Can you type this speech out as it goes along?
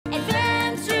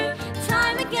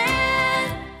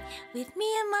with me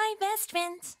and my best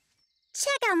friends.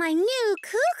 Check out my new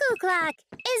cuckoo clock.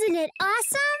 Isn't it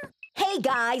awesome? Hey,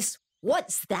 guys,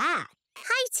 what's that?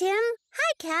 Hi, Tim.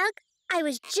 Hi, Calc. I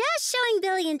was just showing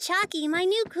Billy and Chalky my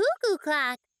new cuckoo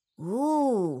clock.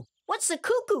 Ooh, what's a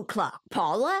cuckoo clock,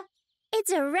 Paula?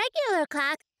 It's a regular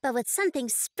clock, but with something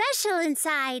special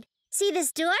inside. See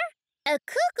this door? A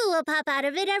cuckoo will pop out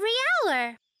of it every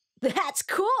hour. That's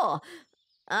cool.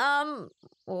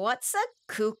 What's a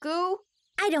cuckoo?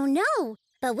 I don't know,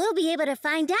 but we'll be able to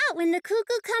find out when the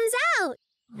cuckoo comes out.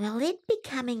 Will it be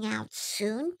coming out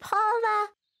soon, Paula?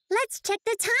 Let's check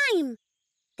the time.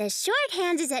 The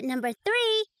shorthand is at number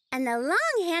 3, and the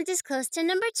longhand is close to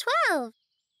number 12.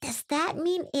 Does that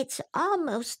mean it's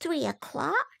almost 3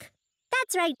 o'clock?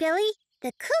 That's right, Billy.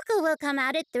 The cuckoo will come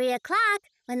out at 3 o'clock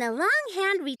when the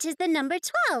longhand reaches the number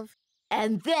 12.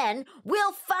 And then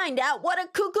we'll find out what a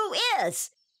cuckoo is.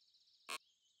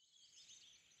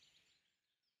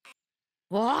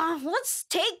 Oh, what's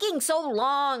taking so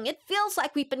long? It feels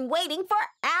like we've been waiting for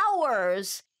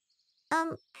hours.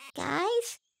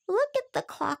 Guys, look at the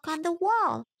clock on the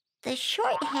wall. The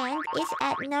shorthand is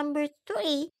at number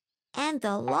 3, and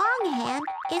the longhand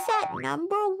is at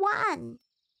number 1.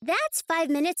 That's 5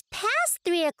 minutes past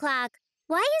 3 o'clock.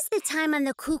 Why is the time on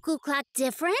the cuckoo clock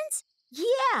different?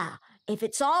 Yeah, if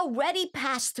it's already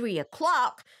past 3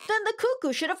 o'clock, then the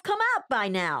cuckoo should have come out by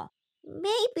now.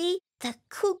 Maybe the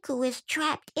cuckoo is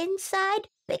trapped inside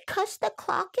because the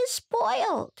clock is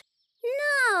spoiled.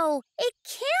 No, it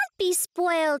can't be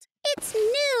spoiled. It's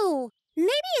new.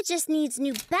 Maybe it just needs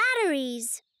new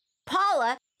batteries.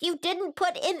 Paula, you didn't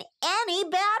put in any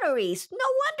batteries. No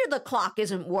wonder the clock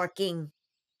isn't working.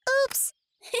 Oops.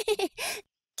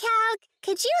 Calc,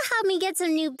 could you help me get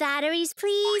some new batteries,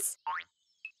 please?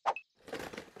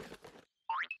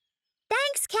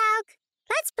 Thanks, Calc.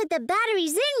 Let's put the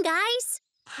batteries in, guys.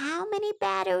 How many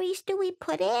batteries do we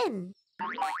put in?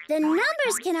 The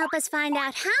numbers can help us find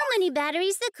out how many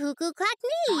batteries the cuckoo clock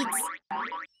needs.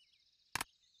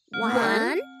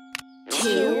 1,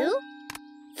 2,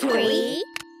 3,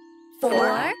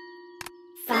 4,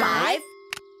 5,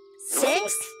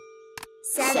 6,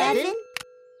 7, 8.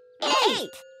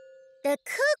 The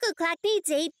cuckoo clock needs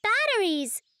 8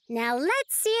 batteries. Now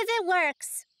let's see if it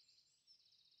works.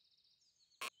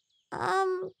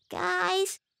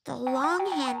 Guys, the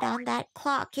long hand on that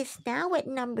clock is now at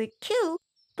number 2,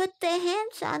 but the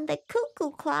hands on the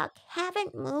cuckoo clock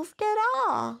haven't moved at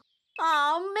all.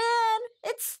 Oh,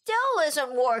 man, it still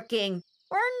isn't working.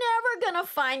 We're never gonna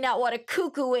find out what a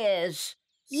cuckoo is.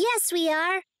 Yes, we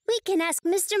are. We can ask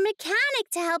Mr. Mechanic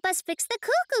to help us fix the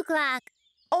cuckoo clock.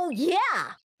 Oh,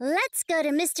 yeah. Let's go to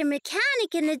Mr.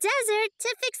 Mechanic in the desert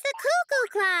to fix the cuckoo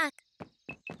clock.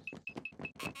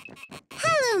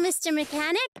 Hello, Mr.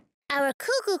 Mechanic. Our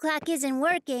cuckoo clock isn't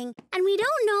working, and we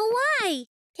don't know why.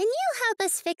 Can you help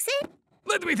us fix it?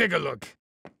 Let me take a look.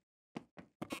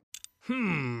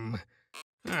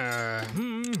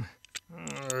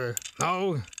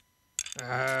 No.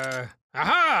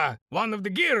 Aha! One of the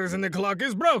gears in the clock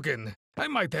is broken. I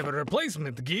might have a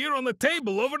replacement gear on the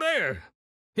table over there.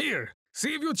 Here,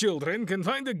 see if you children can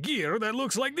find a gear that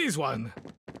looks like this one.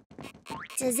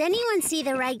 Does anyone see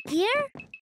the right gear?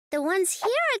 The ones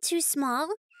here are too small,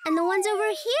 and the ones over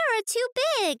here are too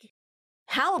big.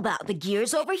 How about the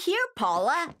gears over here,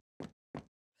 Paula?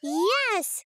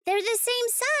 Yes, they're the same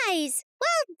size.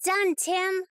 Well done,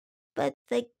 Tim. But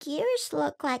the gears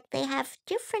look like they have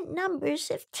different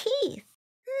numbers of teeth.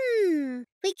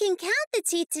 We can count the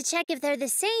teeth to check if they're the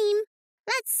same.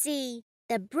 Let's see.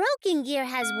 The broken gear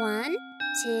has 1,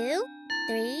 2,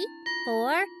 3,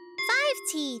 4, 5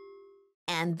 teeth.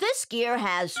 And this gear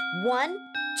has 1,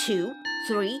 2,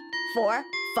 3, 4,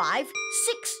 5,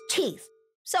 6 teeth.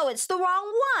 So it's the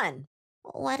wrong one.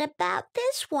 What about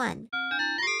this one?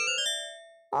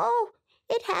 Oh,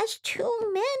 it has too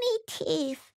many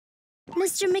teeth.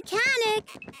 Mr. Mechanic,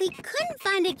 we couldn't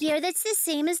find a gear that's the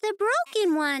same as the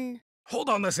broken one. Hold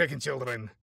on a second,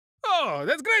 children. Oh,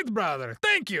 that's great, brother.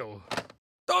 Thank you.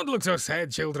 Don't look so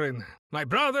sad, children. My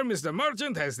brother, Mr.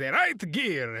 Merchant, has the right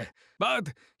gear.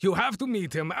 But you have to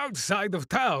meet him outside of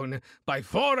town by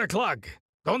 4 o'clock.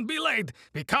 Don't be late,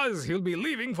 because he'll be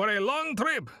leaving for a long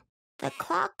trip. The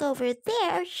clock over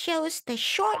there shows the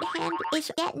shorthand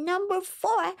is at number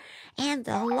 4 and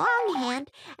the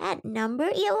longhand at number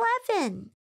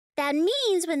 11. That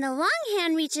means when the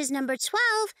longhand reaches number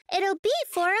 12, it'll be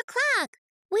 4 o'clock.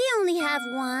 We only have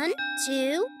 1,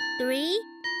 2, 3,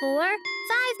 4, 5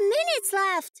 minutes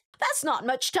left. That's not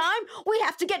much time. We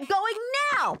have to get going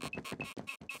now.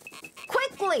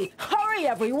 Quickly, hurry,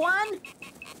 everyone.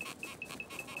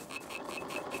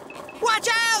 Watch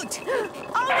out!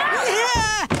 Oh, no!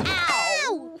 Yeah!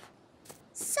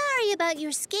 about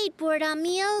your skateboard,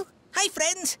 Emil. Hi,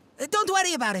 friends. Don't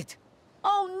worry about it.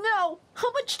 Oh no!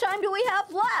 How much time do we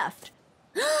have left?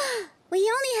 We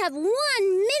only have 1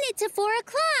 minute to 4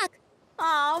 o'clock.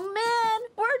 Oh man,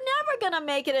 we're never gonna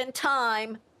make it in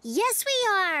time. Yes, we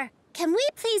are. Can we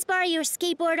please borrow your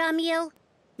skateboard, Emil?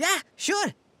 Yeah, sure.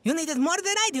 You need it more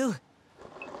than I do.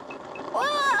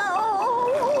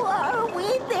 Whoa! Are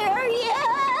we there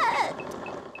yet?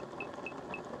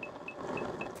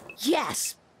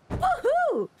 Yes!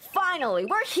 Woohoo! Finally,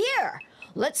 we're here!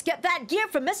 Let's get that gear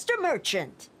from Mr.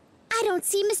 Merchant. I don't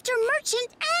see Mr.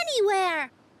 Merchant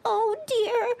anywhere. Oh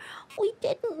dear, we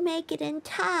didn't make it in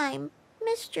time.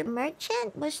 Mr.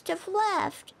 Merchant must have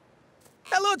left.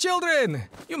 Hello, children!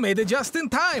 You made it just in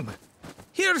time.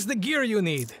 Here's the gear you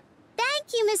need.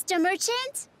 Thank you, Mr.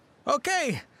 Merchant.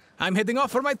 Okay, I'm heading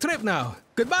off for my trip now.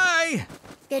 Goodbye!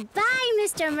 Goodbye,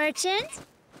 Mr. Merchant.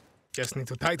 Just need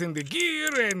to tighten the gear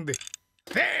and...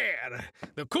 There!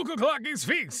 The cuckoo clock is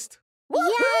fixed.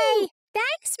 Yay!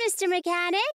 Thanks, Mr.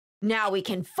 Mechanic. Now we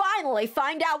can finally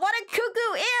find out what a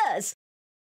cuckoo is.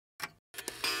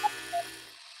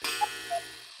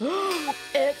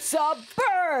 It's a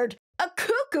bird! A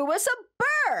cuckoo is a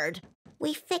bird!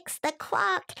 We fixed the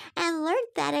clock and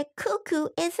learned that a cuckoo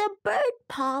is a bird,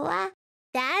 Paula.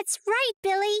 That's right,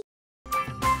 Billy.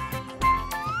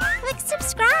 Click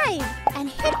subscribe and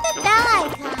hit the bell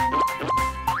icon.